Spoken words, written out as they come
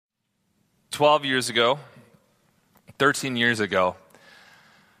12 years ago, 13 years ago,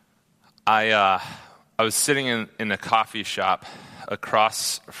 I was sitting in a coffee shop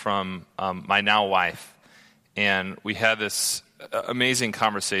across from my now wife, and we had this amazing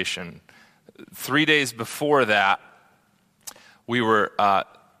conversation. 3 days before that, we were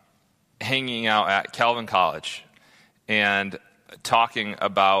hanging out at Calvin College and talking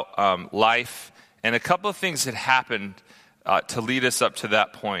about life, and a couple of things had happened to lead us up to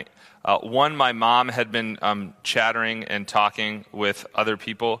that point. One, my mom had been chattering and talking with other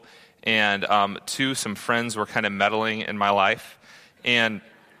people, and two, some friends were kind of meddling in my life, and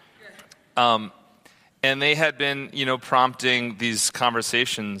they had been, prompting these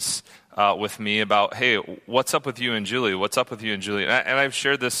conversations with me about, hey, what's up with you and Julie? What's up with you and Julie? And I've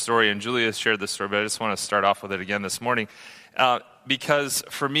shared this story, and Julie has shared this story, but I just want to start off with it again this morning, because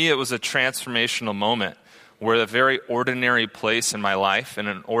for me it was a transformational moment where a very ordinary place in my life and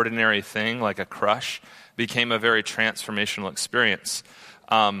an ordinary thing like a crush became a very transformational experience.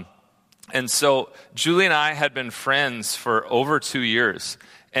 And so Julie and I had been friends for over 2 years.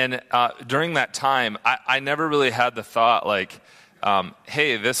 And during that time, I never really had the thought like,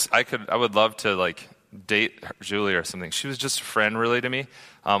 hey, I would love to date Julie or something. She was just a friend really to me,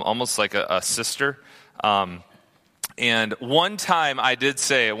 almost like a sister. And one time I did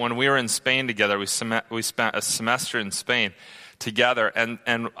say, when we were in Spain together, we spent a semester in Spain together, and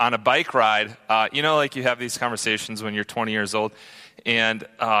on a bike ride, you have these conversations when you're 20 years old, and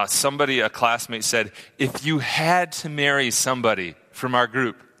a classmate said, if you had to marry somebody from our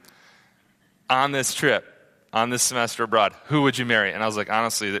group on this trip, on this semester abroad, who would you marry? And I was like,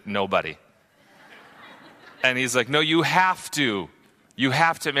 honestly, nobody. And he's like, no, you have to. You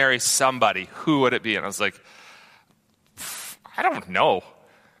have to marry somebody. Who would it be? And I was like, I don't know.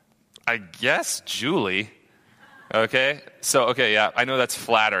 I guess Julie. Okay? Yeah, I know that's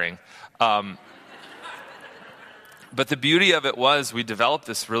flattering. But the beauty of it was we developed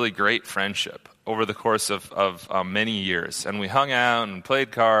this really great friendship over the course of many years. And we hung out and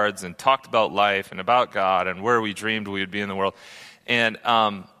played cards and talked about life and about God and where we dreamed we would be in the world. And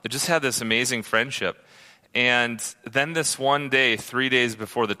it just had this amazing friendship. And then this one day, 3 days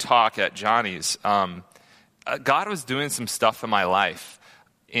before the talk at Johnny's, God was doing some stuff in my life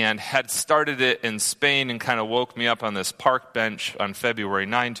and had started it in Spain and kind of woke me up on this park bench on February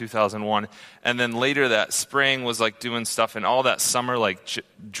 9, 2001. And then later that spring was doing stuff, and all that summer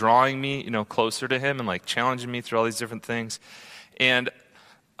drawing me, closer to him and challenging me through all these different things. And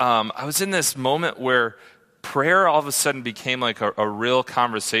I was in this moment where prayer all of a sudden became a real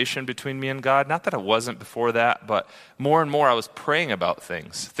conversation between me and God. Not that it wasn't before that, but more and more I was praying about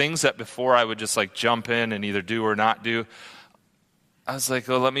things that before I would just jump in and either do or not do. I was like,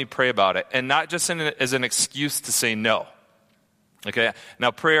 let me pray about it. And not just as an excuse to say no. Okay?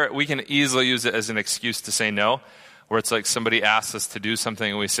 Now prayer, we can easily use it as an excuse to say no, where it's somebody asks us to do something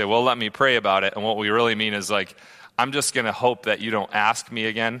and we say, well, let me pray about it. And what we really mean is I'm just going to hope that you don't ask me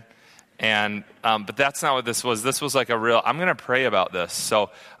again. And but that's not what this was. This was a real, I'm going to pray about this. So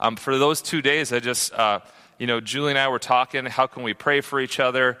for those 2 days, I just, Julie and I were talking, how can we pray for each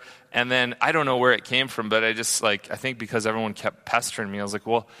other? And then I don't know where it came from, but I just I think because everyone kept pestering me, I was like,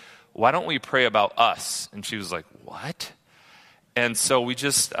 well, why don't we pray about us? And she was like, what? And so we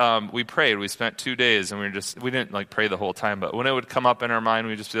just, we prayed. We spent 2 days, and we didn't pray the whole time, but when it would come up in our mind,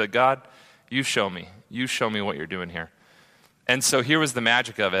 we'd just be like, God, you show me what you're doing here. And so here was the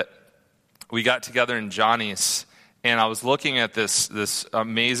magic of it. We got together in Johnny's, and I was looking at this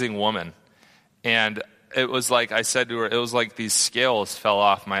amazing woman, and it was I said to her, it was these scales fell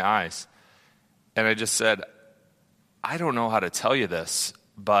off my eyes. And I just said, I don't know how to tell you this,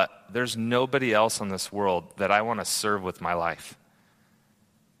 but there's nobody else in this world that I want to serve with my life.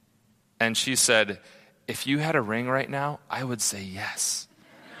 And she said, if you had a ring right now, I would say yes.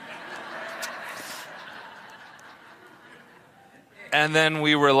 And then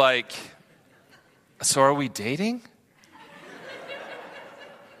we were like, so are we dating?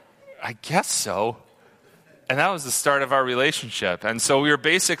 I guess so. And that was the start of our relationship. And so we were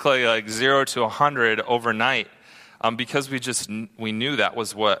basically 0 to 100 overnight because we knew that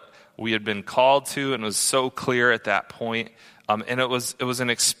was what we had been called to, and it was so clear at that point. And it was an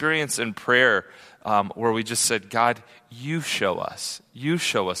experience in prayer where we just said, God, you show us. You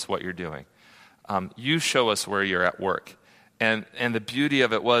show us what you're doing. You show us where you're at work. And the beauty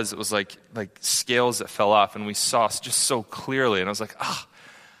of it was like scales that fell off, and we saw just so clearly. And I was like,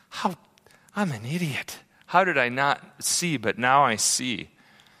 how I'm an idiot. How did I not see? But now I see.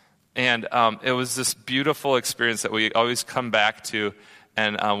 And it was this beautiful experience that we always come back to.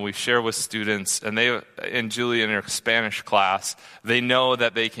 and we share with students, and Julie in her Spanish class, they know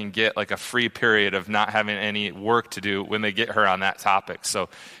that they can get like a free period of not having any work to do when they get her on that topic. So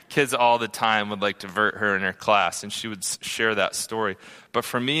kids all the time would like to divert her in her class, and she would share that story. But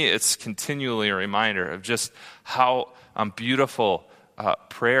for me, it's continually a reminder of just how beautiful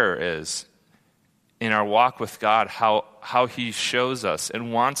prayer is in our walk with God, how he shows us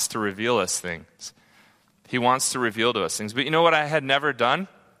and wants to reveal us things. He wants to reveal to us things. But you know what I had never done?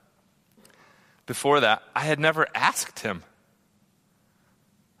 Before that, I had never asked him.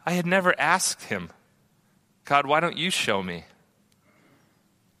 I had never asked him, God, why don't you show me?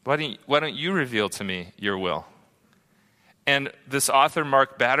 Why don't you reveal to me your will? And this author,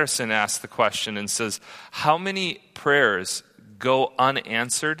 Mark Batterson, asked the question and says, how many prayers go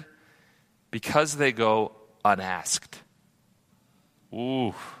unanswered because they go unasked?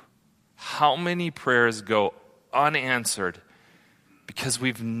 Ooh. How many prayers go unanswered because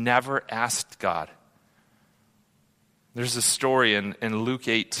we've never asked God? There's a story in Luke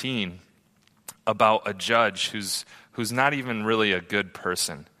 18 about a judge who's not even really a good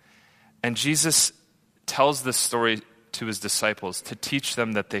person. And Jesus tells this story to his disciples to teach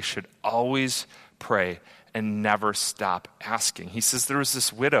them that they should always pray and never stop asking. He says there was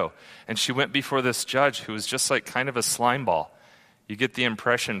this widow, and she went before this judge who was just like kind of a slime ball. You get the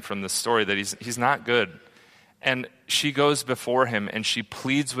impression from the story that he's not good. And she goes before him and she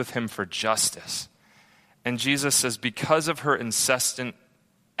pleads with him for justice. And Jesus says, because of her incessant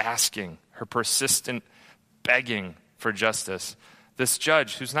asking, her persistent begging for justice, this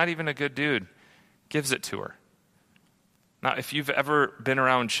judge, who's not even a good dude, gives it to her. Now, if you've ever been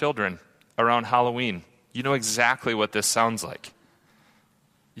around children around Halloween, you know exactly what this sounds like.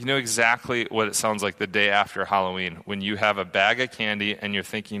 You know exactly what it sounds like the day after Halloween when you have a bag of candy and you're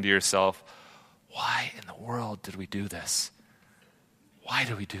thinking to yourself, why in the world did we do this? Why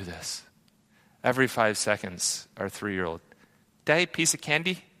do we do this? Every 5 seconds, our 3-year-old, did I eat a piece of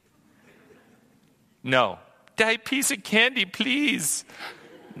candy? No. Did I eat a piece of candy, please?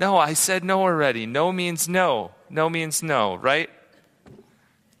 No, I said no already. No means no. No means no, right?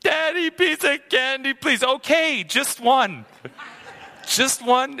 Daddy, piece of candy, please. Okay, just one. Just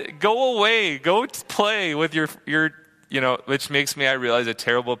one, go away, go play with your, which makes me, I realize, a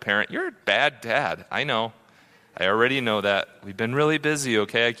terrible parent. You're a bad dad. I know. I already know that. We've been really busy,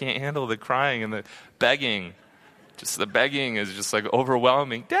 okay? I can't handle the crying and the begging. Just the begging is just like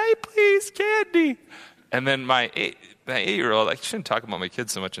overwhelming. Daddy, please, candy. And then my 8-year-old, I shouldn't talk about my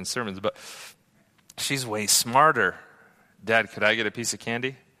kids so much in sermons, but she's way smarter. Dad, could I get a piece of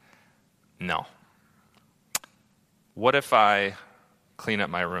candy? No. What if I clean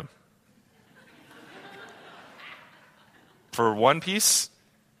up my room? For one piece,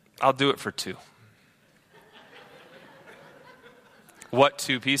 I'll do it for 2. What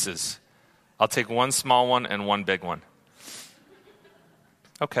 2 pieces? I'll take one small one and one big one.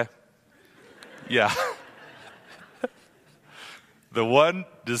 Okay. Yeah. The one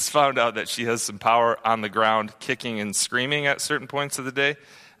just found out that she has some power on the ground, kicking and screaming at certain points of the day,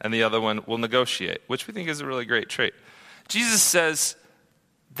 and the other one will negotiate, which we think is a really great trait. Jesus says,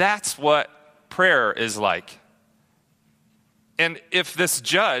 that's what prayer is like. And if this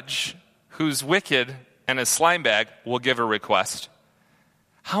judge, who's wicked and a slime bag, will give a request,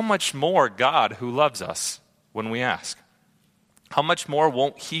 how much more God, who loves us, when we ask? How much more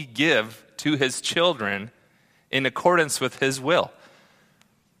won't he give to his children in accordance with his will?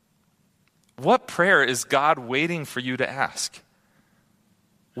 What prayer is God waiting for you to ask?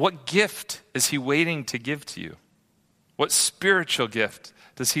 What gift is he waiting to give to you? What spiritual gift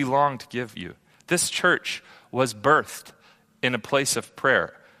does he long to give you? This church was birthed in a place of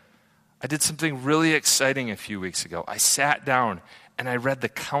prayer. I did something really exciting a few weeks ago. I sat down and I read the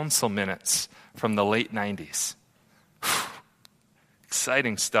council minutes from the late 90s.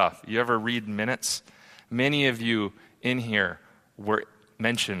 Exciting stuff. You ever read minutes? Many of you in here were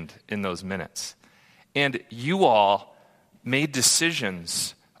mentioned in those minutes. And you all made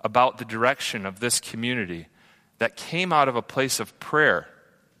decisions about the direction of this community that came out of a place of prayer.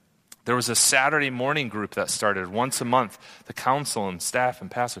 There was a Saturday morning group that started once a month. The council and staff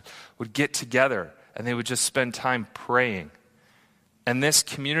and pastors would get together and they would just spend time praying. And this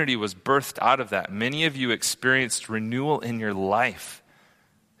community was birthed out of that. Many of you experienced renewal in your life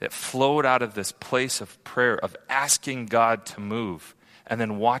that flowed out of this place of prayer, of asking God to move and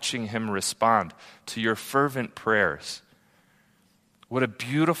then watching him respond to your fervent prayers. What a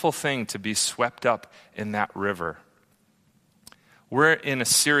beautiful thing to be swept up in that river. We're in a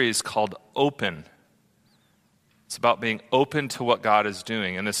series called Open. It's about being open to what God is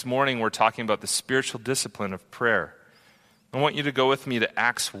doing. And this morning we're talking about the spiritual discipline of prayer. I want you to go with me to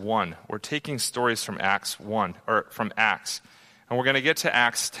Acts 1. We're taking stories from Acts 1, or from Acts. And we're going to get to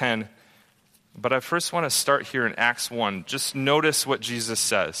Acts 10. But I first want to start here in Acts 1. Just notice what Jesus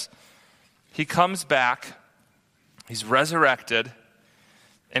says. He comes back, he's resurrected,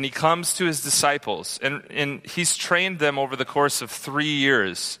 and he comes to his disciples. And he's trained them over the course of 3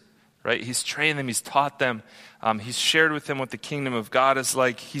 years, right? He's trained them, he's taught them. He's shared with them what the kingdom of God is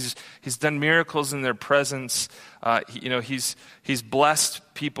like. He's done miracles in their presence. He's blessed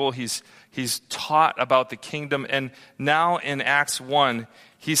people. He's taught about the kingdom. And now in Acts 1,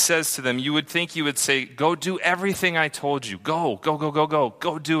 he says to them, you would think he would say, go do everything I told you. Go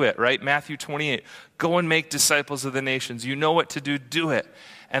do it, right? Matthew 28, go and make disciples of the nations. You know what to do, do it.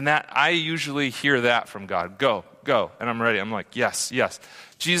 And that, I usually hear that from God. Go. And I'm ready. I'm like, yes.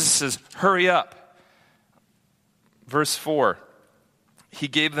 Jesus says, hurry up. Verse 4, he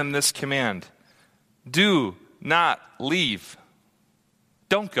gave them this command. Do not leave.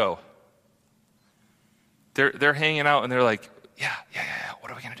 Don't go. They're hanging out and they're like, yeah, what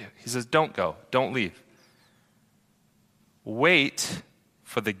are we going to do? He says, don't go, don't leave. Wait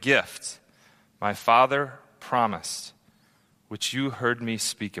for the gift my Father promised, which you heard me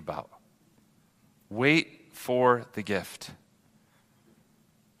speak about. Wait for the gift.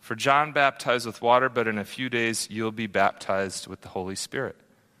 For John baptized with water, but in a few days you'll be baptized with the Holy Spirit.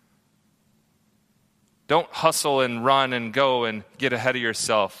 Don't hustle and run and go and get ahead of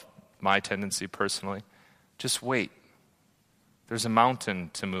yourself, my tendency personally. Just wait. There's a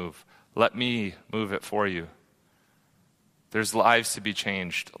mountain to move. Let me move it for you. There's lives to be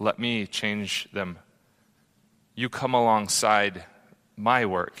changed. Let me change them. You come alongside my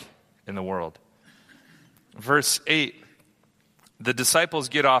work in the world. Verse 8, the disciples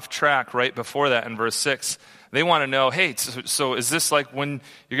get off track right before that in verse 6. They want to know, hey, so is this like when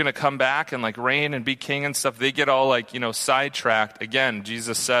you're going to come back and like reign and be king and stuff? They get all like, sidetracked. Again,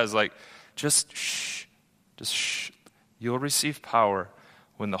 Jesus says like, just shh. You'll receive power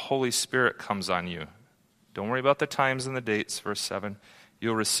when the Holy Spirit comes on you. Don't worry about the times and the dates, verse 7.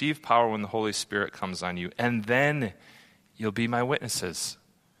 You'll receive power when the Holy Spirit comes on you, and then you'll be my witnesses.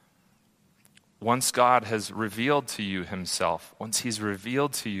 Once God has revealed to you himself, once he's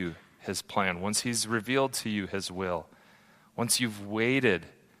revealed to you his plan, once he's revealed to you his will, once you've waited.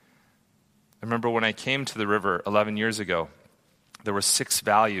 I remember when I came to the river 11 years ago, there were 6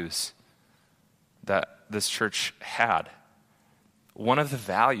 values that this church had. One of the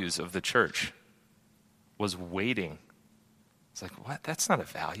values of the church was waiting. It's like, what? That's not a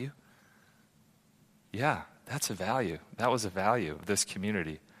value. Yeah, that's a value. That was a value of this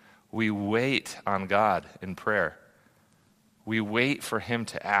community. We wait on God in prayer. We wait for him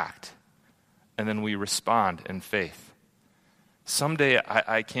to act, and then we respond in faith. Someday,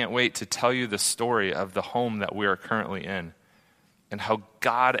 I can't wait to tell you the story of the home that we are currently in and how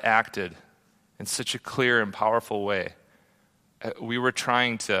God acted in such a clear and powerful way. I was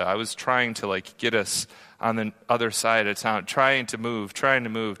trying to like get us on the other side of town, trying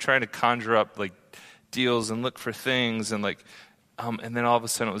to conjure up like deals and look for things and like, and then all of a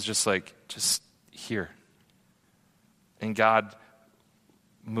sudden it was just like, just here. And God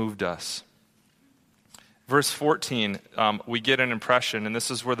moved us. Verse 14, we get an impression, and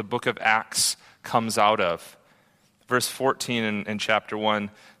this is where the book of Acts comes out of. Verse 14 in chapter 1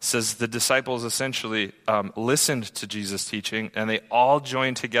 says the disciples essentially listened to Jesus' teaching, and they all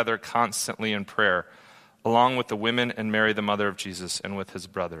joined together constantly in prayer, along with the women and Mary, the mother of Jesus, and with his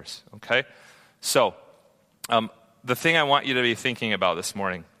brothers. Okay? So, the thing I want you to be thinking about this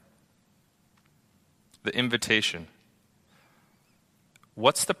morning, the invitation.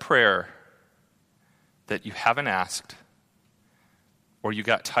 What's the prayer that you haven't asked or you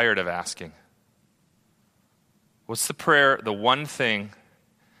got tired of asking? What's the prayer, the one thing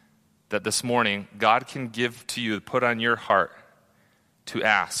that this morning God can give to you, put on your heart to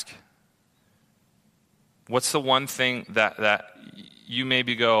ask? What's the one thing that you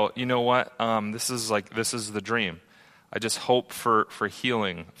maybe go, you know what, this is the dream. I just hope for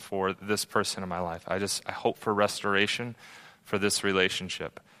healing for this person in my life. I hope for restoration for this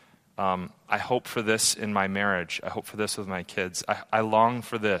relationship. I hope for this in my marriage. I hope for this with my kids. I long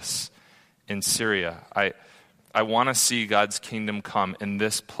for this in Syria. I want to see God's kingdom come in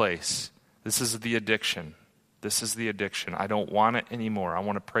this place. This is the addiction. I don't want it anymore. I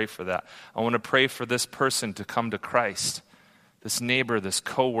want to pray for that. I want to pray for this person to come to Christ, this neighbor, this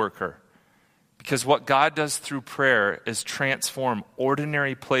coworker. Because what God does through prayer is transform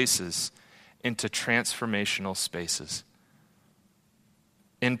ordinary places into transformational spaces.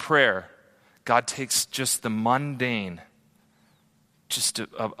 In prayer, God takes just the mundane, just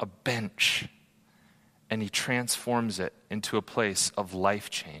a bench, and he transforms it into a place of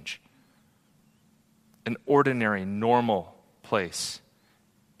life change. An ordinary, normal place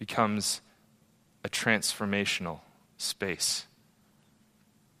becomes a transformational space.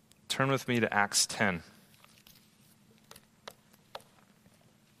 Turn with me to Acts 10.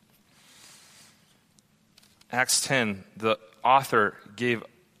 Acts 10, the author gave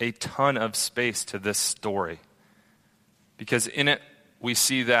a ton of space to this story because in it we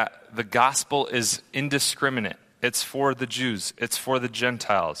see that the gospel is indiscriminate. It's for the Jews. It's for the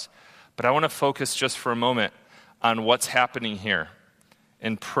Gentiles. But I want to focus just for a moment on what's happening here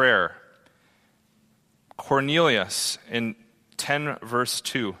in prayer. Cornelius in 10 verse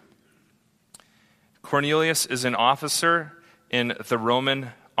 2. Cornelius is an officer in the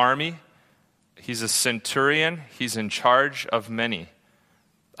Roman army. He's a centurion. He's in charge of many.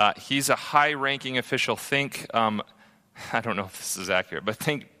 He's a high-ranking official. Think, I don't know if this is accurate, but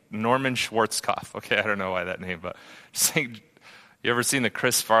think Norman Schwarzkopf. Okay, I don't know why that name, but just think, you ever seen the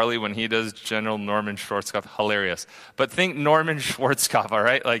Chris Farley when he does General Norman Schwarzkopf? Hilarious. But think Norman Schwarzkopf, all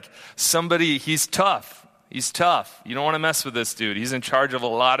right? Like somebody, he's tough. He's tough. You don't want to mess with this dude. He's in charge of a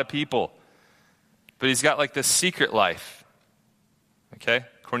lot of people. But he's got like this secret life. Okay?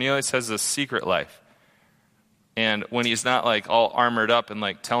 Cornelius has this secret life. And when he's not like all armored up and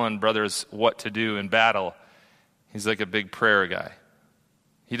like telling brothers what to do in battle, he's like a big prayer guy.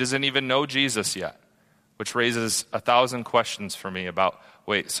 He doesn't even know Jesus yet, which raises 1,000 questions for me about,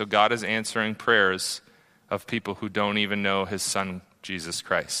 wait, so God is answering prayers of people who don't even know his son, Jesus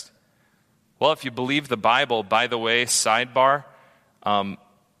Christ. Well, if you believe the Bible, by the way, sidebar,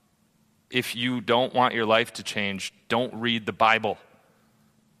 if you don't want your life to change, don't read the Bible.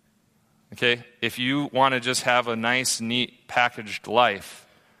 Okay? If you want to just have a nice, neat, packaged life,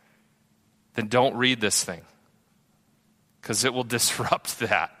 then don't read this thing. Because it will disrupt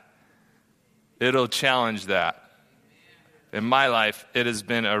that. It'll challenge that. In my life, it has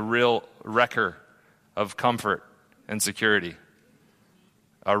been a real wrecker of comfort and security.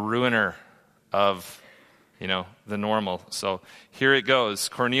 A ruiner of, the normal. So here it goes.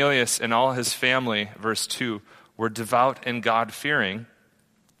 Cornelius and all his family, verse 2, were devout and God-fearing,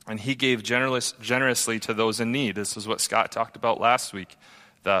 and he gave generously to those in need. This is what Scott talked about last week,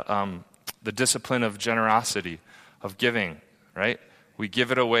 the discipline of generosity, of giving, right? We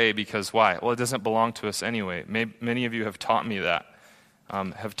give it away because why? Well, it doesn't belong to us anyway. Many of you have taught me that.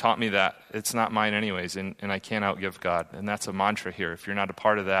 It's not mine anyways, and I can't outgive God. And that's a mantra here. If you're not a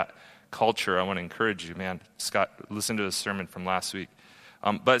part of that culture, I want to encourage you, man. Scott, listen to the sermon from last week.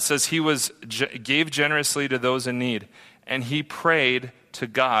 But it says he gave generously to those in need, and he prayed to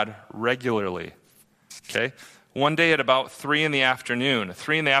God regularly. Okay? One day at about 3 in the afternoon.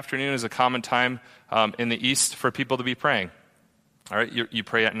 3 in the afternoon is a common time in the East for people to be praying. All right? You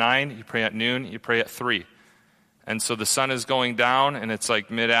pray at 9, you pray at noon, you pray at 3. And so the sun is going down, and it's like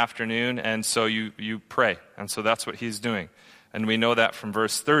mid-afternoon, and so you pray. And so that's what he's doing. And we know that from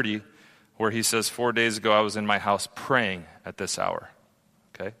verse 30, where he says, 4 days ago I was in my house praying at this hour.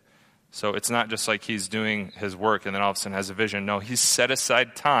 Okay? So it's not just like he's doing his work and then all of a sudden has a vision. No, he's set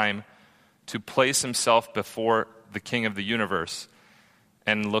aside time to place himself before the King of the universe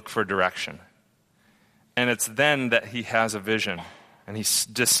and look for direction. And it's then that he has a vision. And he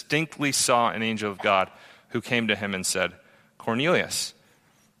distinctly saw an angel of God who came to him and said, Cornelius.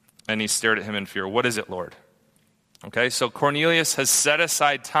 And he stared at him in fear. What is it, Lord? Okay, so Cornelius has set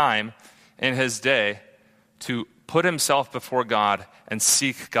aside time in his day to put himself before God and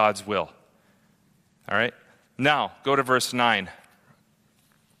seek God's will. All right? Now, go to verse 9.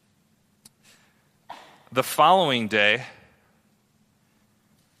 The following day,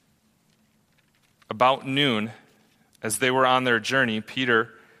 about noon, as they were on their journey, Peter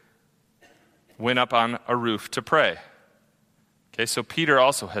went up on a roof to pray. Okay, so Peter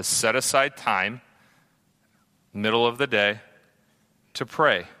also has set aside time, middle of the day, to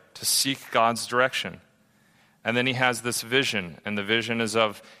pray, to seek God's direction. And then he has this vision, and the vision is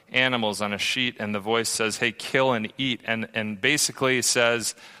of animals on a sheet, and the voice says, hey, kill and eat, and basically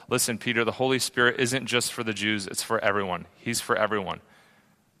says, listen, Peter, the Holy Spirit isn't just for the Jews, it's for everyone. He's for everyone.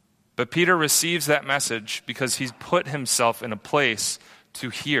 But Peter receives that message because he's put himself in a place to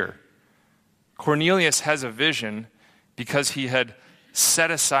hear. Cornelius has a vision because he had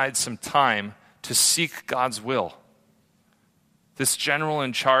set aside some time to seek God's will. This general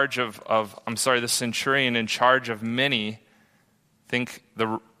in charge the centurion in charge of many, think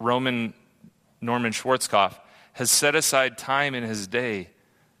the Roman Norman Schwarzkopf, has set aside time in his day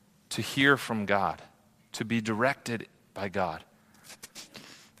to hear from God, to be directed by God.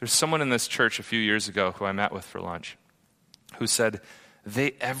 There's someone in this church a few years ago who I met with for lunch who said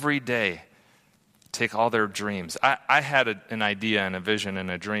they every day take all their dreams. I had an idea and a vision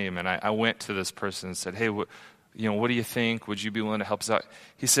and a dream, and I went to this person and said, hey, what do you think? Would you be willing to help us out?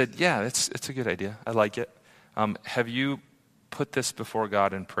 He said, yeah, it's a good idea. I like it. Have you put this before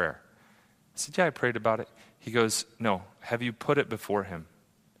God in prayer? I said, yeah, I prayed about it. He goes, no, have you put it before him?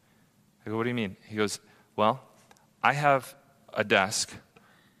 I go, what do you mean? He goes, well, I have a desk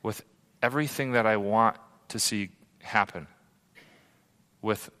with everything that I want to see happen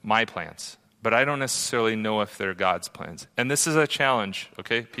with my plans, but I don't necessarily know if they're God's plans. And this is a challenge,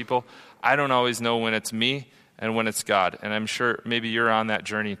 okay, people? I don't always know when it's me and when it's God, and I'm sure maybe you're on that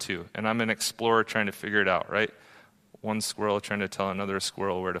journey too, and I'm an explorer trying to figure it out, right? One squirrel trying to tell another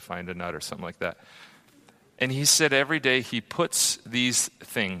squirrel where to find a nut or something like that. And he said every day he puts these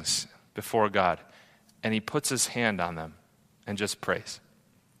things before God, and he puts his hand on them and just prays.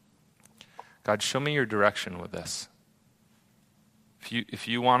 God, show me your direction with this. If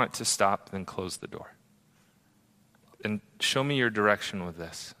you want it to stop, then close the door. And show me your direction with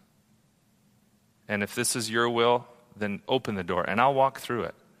this. And if this is your will, then open the door, and I'll walk through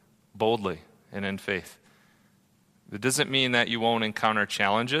it boldly and in faith. It doesn't mean that you won't encounter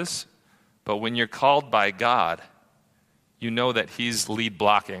challenges, but when you're called by God, you know that he's lead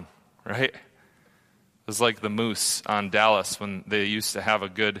blocking, right? It was like the Moose on Dallas when they used to have a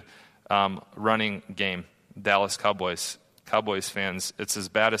good running game, Dallas Cowboys. Cowboys fans, it's as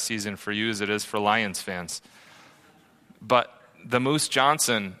bad a season for you as it is for Lions fans. But the Moose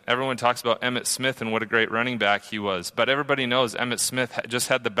Johnson, everyone talks about Emmitt Smith and what a great running back he was. But everybody knows Emmitt Smith just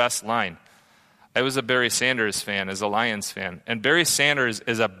had the best line. I was a Barry Sanders fan as a Lions fan. And Barry Sanders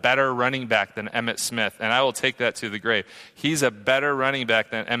is a better running back than Emmitt Smith. And I will take that to the grave. He's a better running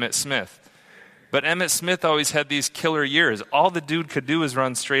back than Emmitt Smith. But Emmitt Smith always had these killer years. All the dude could do was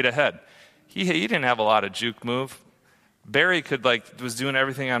run straight ahead. He didn't have a lot of juke move. Barry was doing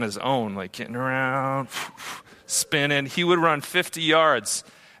everything on his own, like getting around, spinning. He would run 50 yards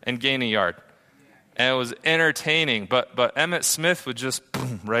and gain a yard. And it was entertaining. But Emmitt Smith would just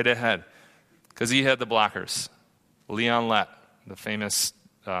boom, right ahead because he had the blockers. Leon Lett, the famous,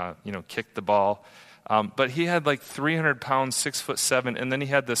 kicked the ball. But he had like 300 pounds, 6'7", and then he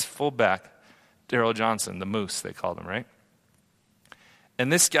had this fullback, Darrell Johnson, the Moose, they called him, right?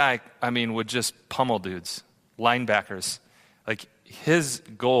 And this guy, would just pummel dudes. Linebackers, like his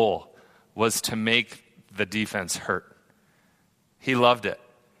goal was to make the defense hurt. He loved it.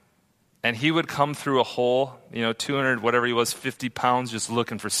 And he would come through a hole, 200, whatever he was, 50 pounds, just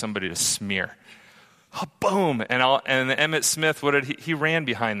looking for somebody to smear. Oh, boom. And Emmitt Smith, he ran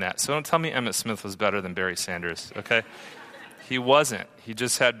behind that. So don't tell me Emmitt Smith was better than Barry Sanders, okay? He wasn't. He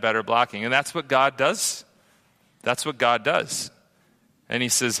just had better blocking. And that's what God does. That's what God does. And he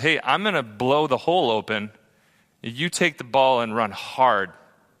says, hey, I'm going to blow the hole open. You take the ball and run hard,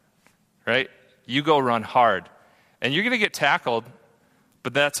 right? You go run hard. And you're going to get tackled,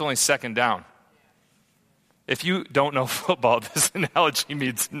 but that's only second down. If you don't know football, this analogy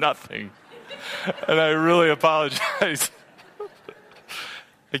means nothing. And I really apologize.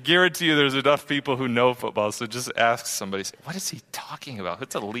 I guarantee you there's enough people who know football, so just ask somebody, what is he talking about?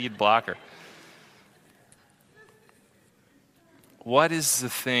 It's a lead blocker. What is the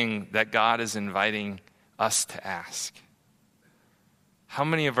thing that God is inviting us to ask? How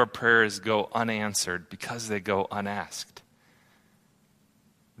many of our prayers go unanswered because they go unasked?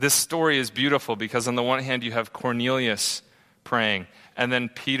 This story is beautiful because on the one hand you have Cornelius praying, and then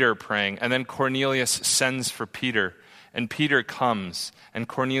Peter praying, and then Cornelius sends for Peter, and Peter comes, and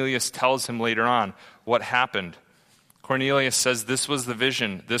Cornelius tells him later on what happened. Cornelius says, this was the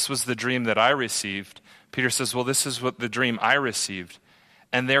vision, this was the dream that I received. Peter says, well, this is what the dream I received.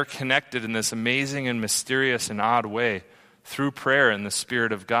 And they're connected in this amazing and mysterious and odd way through prayer and the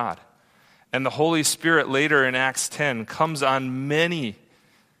Spirit of God. And the Holy Spirit later in Acts 10 comes on many,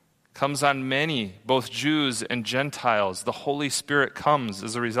 both Jews and Gentiles. The Holy Spirit comes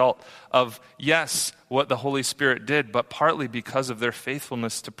as a result of, yes, what the Holy Spirit did, but partly because of their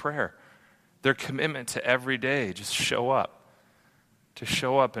faithfulness to prayer. Their commitment to every day just show up. To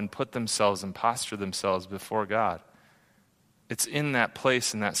show up and put themselves and posture themselves before God. It's in that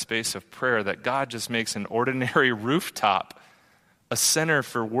place, in that space of prayer, that God just makes an ordinary rooftop a center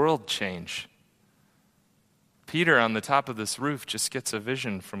for world change. Peter on the top of this roof just gets a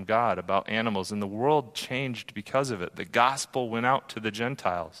vision from God about animals, and the world changed because of it. The gospel went out to the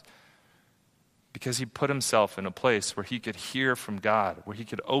Gentiles because he put himself in a place where he could hear from God, where he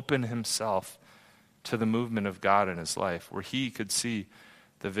could open himself to the movement of God in his life, where he could see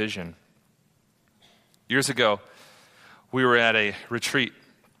the vision. Years ago, we were at a retreat,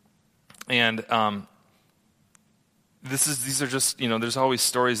 and these are just, there's always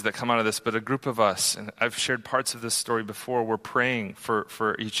stories that come out of this, but a group of us, and I've shared parts of this story before, we're praying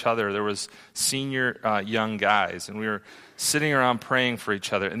for each other. There was senior young guys, and we were sitting around praying for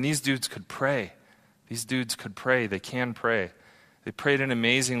each other. And these dudes could pray. They can pray. They prayed in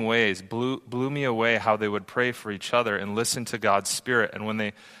amazing ways. Blew me away how they would pray for each other and listen to God's Spirit. And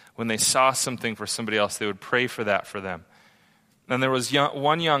when they saw something for somebody else, they would pray for that for them. And there was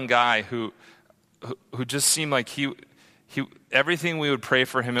one young guy who just seemed like he everything we would pray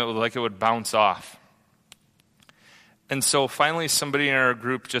for him, it would bounce off. And so finally somebody in our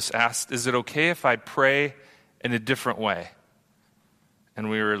group just asked, is it okay if I pray in a different way? And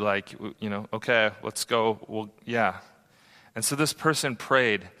we were like, okay, let's go. Well, yeah. And so this person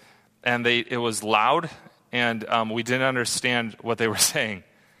prayed, and it was loud, and we didn't understand what they were saying.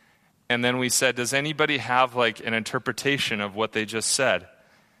 And then we said, does anybody have an interpretation of what they just said?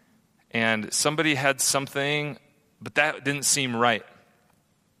 And somebody had something, but that didn't seem right.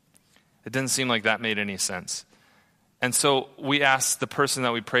 It didn't seem like that made any sense. And so we asked the person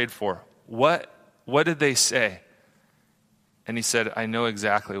that we prayed for, what did they say? And he said, I know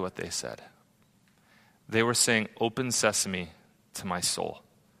exactly what they said. They were saying, open sesame to my soul.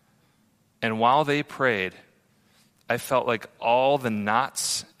 And while they prayed, I felt like all the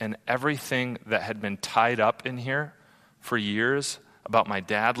knots and everything that had been tied up in here for years about my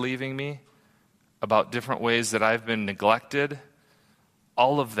dad leaving me, about different ways that I've been neglected,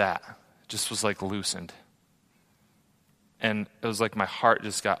 all of that just was loosened. And it was like my heart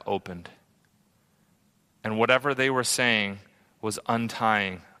just got opened. And whatever they were saying was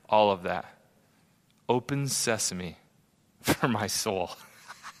untying all of that. Open sesame for my soul.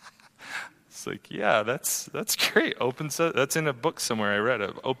 It's yeah, that's great. That's in a book somewhere I read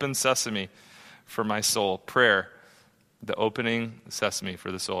it. Open sesame for my soul. Prayer, the opening sesame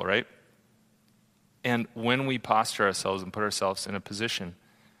for the soul, right? And when we posture ourselves and put ourselves in a position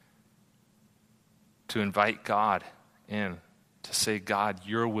to invite God in, to say, God,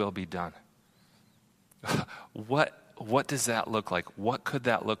 your will be done. What does that look like? What could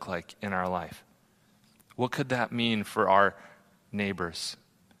that look like in our life? What could that mean for our neighbors?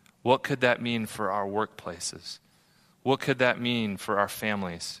 What could that mean for our workplaces? What could that mean for our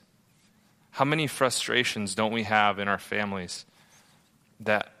families? How many frustrations don't we have in our families?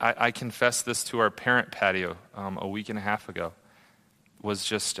 That I confessed this to our parent patio a week and a half ago. Was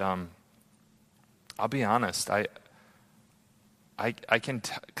just, I'll be honest, I can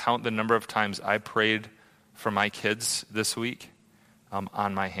count the number of times I prayed for my kids this week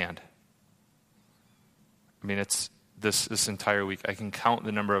on my hand. I mean, it's this entire week. I can count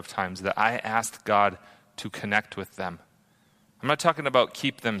the number of times that I asked God to connect with them. I'm not talking about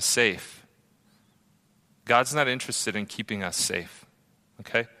keep them safe. God's not interested in keeping us safe,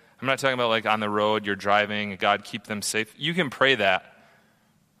 okay? I'm not talking about on the road, you're driving, God keep them safe. You can pray that.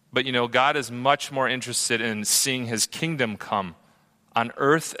 But God is much more interested in seeing his kingdom come on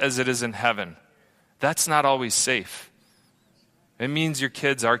earth as it is in heaven. That's not always safe. It means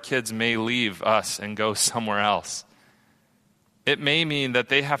our kids may leave us and go somewhere else. It may mean that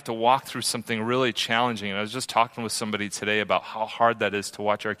they have to walk through something really challenging. And I was just talking with somebody today about how hard that is to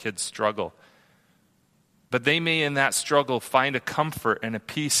watch our kids struggle. But they may in that struggle find a comfort and a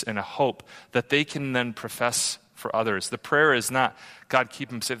peace and a hope that they can then profess for others. The prayer is not, God, keep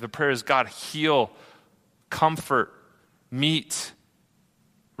them safe. The prayer is, God, heal, comfort, meet,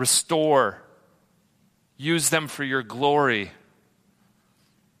 restore, use them for your glory.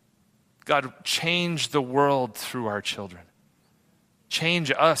 God, change the world through our children.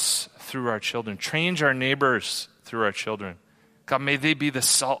 Change us through our children. Change our neighbors through our children. God, may they be the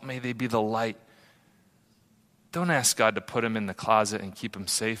salt, may they be the light. Don't ask God to put them in the closet and keep them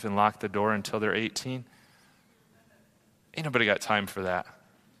safe and lock the door until they're 18. Ain't nobody got time for that.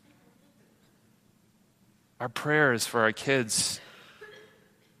 Our prayers for our kids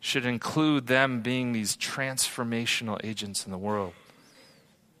should include them being these transformational agents in the world.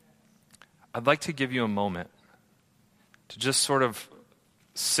 I'd like to give you a moment to just sort of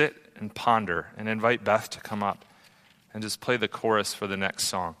sit and ponder and invite Beth to come up and just play the chorus for the next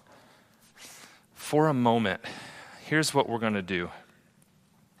song. For a moment, here's what we're going to do.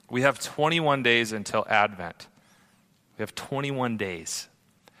 We have 21 days until Advent. We have 21 days.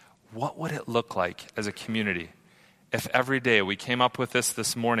 What would it look like as a community if every day we came up with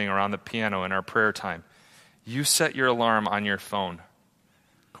this morning around the piano in our prayer time? You set your alarm on your phone.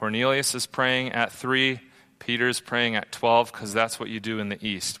 Cornelius is praying at 3. Peter's praying at 12 because that's what you do in the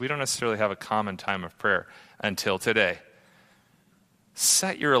East. We don't necessarily have a common time of prayer until today.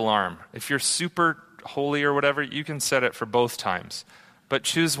 Set your alarm. If you're super holy or whatever, you can set it for both times. But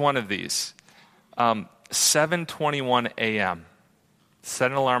choose one of these. 7:21 a.m.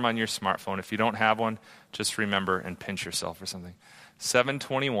 Set an alarm on your smartphone. If you don't have one, just remember and pinch yourself or something.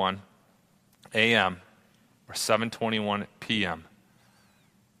 7:21 a.m. or 7:21 p.m.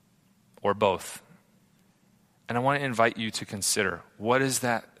 or both. And I want to invite you to consider, what is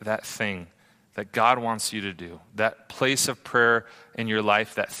that thing that God wants you to do? That place of prayer in your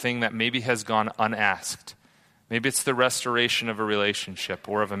life, that thing that maybe has gone unasked. Maybe it's the restoration of a relationship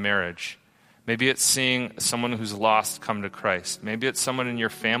or of a marriage. Maybe it's seeing someone who's lost come to Christ. Maybe it's someone in your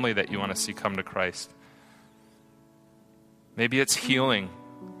family that you want to see come to Christ. Maybe it's healing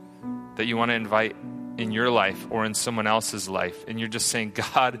that you want to invite in your life or in someone else's life. And you're just saying,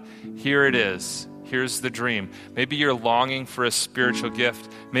 God, here it is. Here's the dream. Maybe you're longing for a spiritual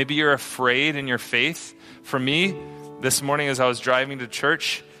gift. Maybe you're afraid in your faith. For me, this morning as I was driving to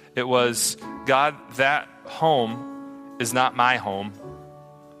church, it was, God, that home is not my home.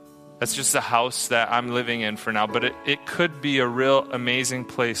 That's just a house that I'm living in for now. But it could be a real amazing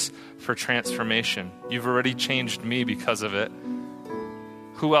place for transformation. You've already changed me because of it.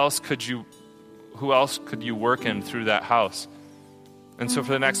 Who else could you work in through that house? And so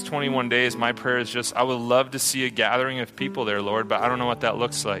for the next 21 days, my prayer is just, I would love to see a gathering of people there, Lord, but I don't know what that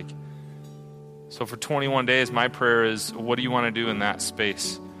looks like. So for 21 days, my prayer is, what do you want to do in that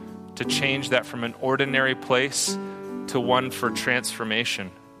space? To change that from an ordinary place to one for transformation.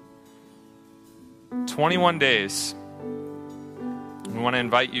 21 days. We want to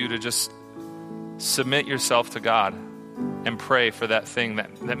invite you to just submit yourself to God and pray for that thing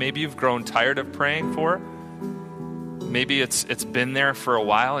that maybe you've grown tired of praying for. Maybe it's been there for a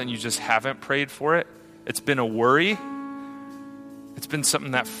while and you just haven't prayed for it. It's been a worry. It's been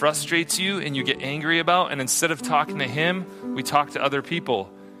something that frustrates you and you get angry about. And instead of talking to him, we talk to other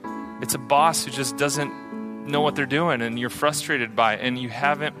people. It's a boss who just doesn't know what they're doing and you're frustrated by it and you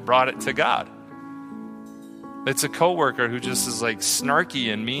haven't brought it to God. It's a coworker who just is like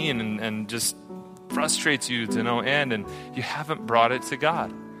snarky and mean and just frustrates you to no end, and you haven't brought it to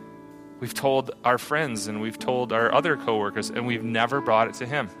God. We've told our friends and we've told our other coworkers, and we've never brought it to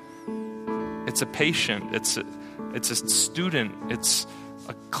him. It's a patient, it's a student, it's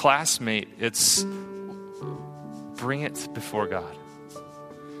a classmate, it's bring it before God.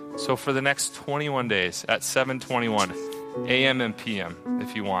 So for the next 21 days at 7:21 a.m. and p.m.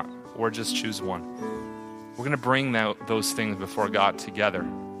 if you want, or just choose one, we're going to bring those things before God together.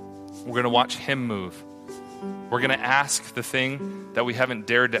 We're going to watch him move. We're going to ask the thing that we haven't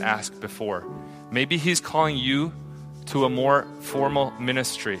dared to ask before. Maybe he's calling you to a more formal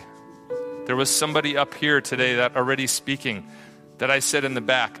ministry. There was somebody up here today that already speaking that I said in the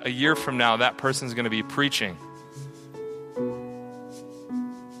back, a year from now, that person's going to be preaching.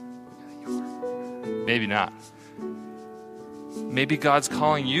 Maybe not. Maybe God's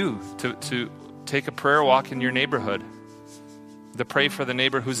calling you to take a prayer walk in your neighborhood, to pray for the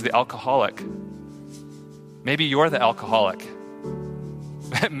neighbor who's the alcoholic. Maybe you're the alcoholic.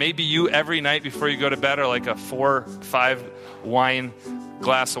 Maybe you every night before you go to bed are like a 4-5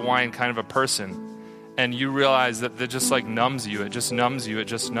 glass of wine kind of a person. And you realize that just like numbs you. It just numbs you. It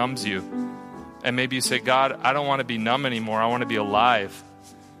just numbs you. And maybe you say, God, I don't want to be numb anymore. I want to be alive.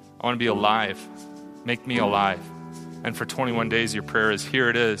 I want to be alive. Make me alive. And for 21 days, your prayer is, here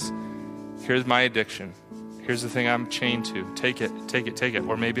it is. Here's my addiction. Here's the thing I'm chained to. Take it, take it, take it.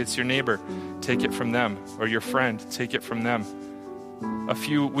 Or maybe it's your neighbor. Take it from them. Or your friend. Take it from them. A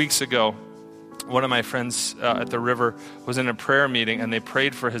few weeks ago, one of my friends at the river was in a prayer meeting and they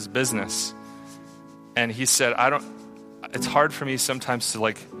prayed for his business. And he said, it's hard for me sometimes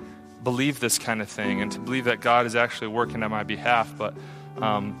to believe this kind of thing and to believe that God is actually working on my behalf. But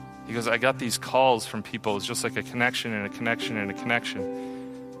he goes, I got these calls from people. It's just like a connection and a connection and a connection.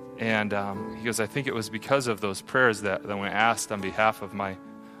 And he goes, I think it was because of those prayers that we asked on behalf of my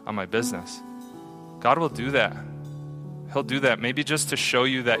business. God will do that. He'll do that, maybe just to show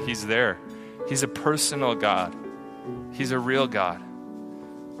you that he's there. He's a personal God. He's a real God.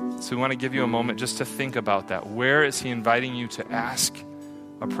 So we want to give you a moment just to think about that. Where is he inviting you to ask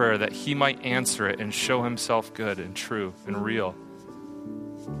a prayer that he might answer it and show himself good and true and real?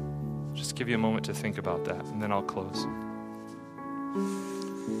 Just give you a moment to think about that, and then I'll close.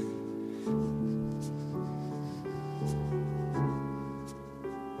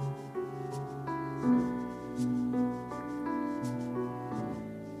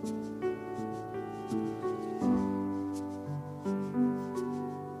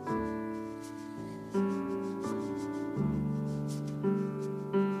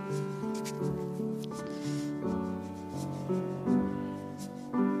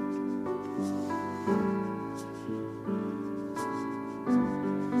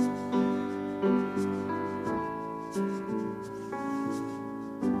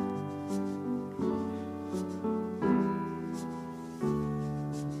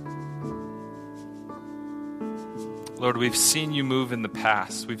 Lord, we've seen you move in the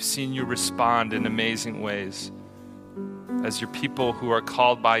past. We've seen you respond in amazing ways. As your people who are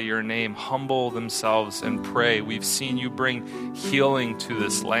called by your name humble themselves and pray, we've seen you bring healing to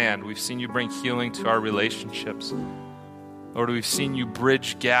this land. We've seen you bring healing to our relationships. Lord, we've seen you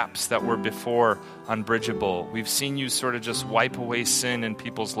bridge gaps that were before unbridgeable. We've seen you sort of just wipe away sin in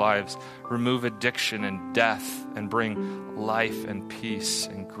people's lives, remove addiction and death, and bring life and peace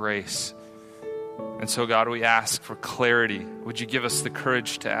and grace. And so, God, we ask for clarity. Would you give us the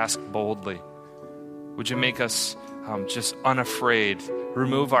courage to ask boldly? Would you make us just unafraid?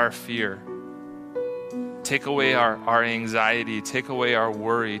 Remove our fear. Take away our anxiety. Take away our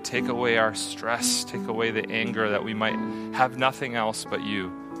worry. Take away our stress. Take away the anger that we might have nothing else but you.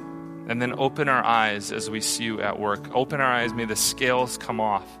 And then open our eyes as we see you at work. Open our eyes. May the scales come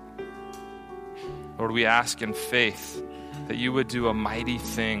off. Lord, we ask in faith that you would do a mighty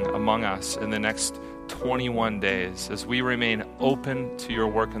thing among us in the next 21 days as we remain open to your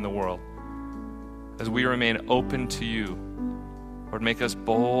work in the world. As we remain open to you, Lord, make us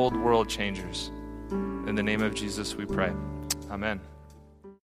bold world changers. In the name of Jesus we pray. Amen.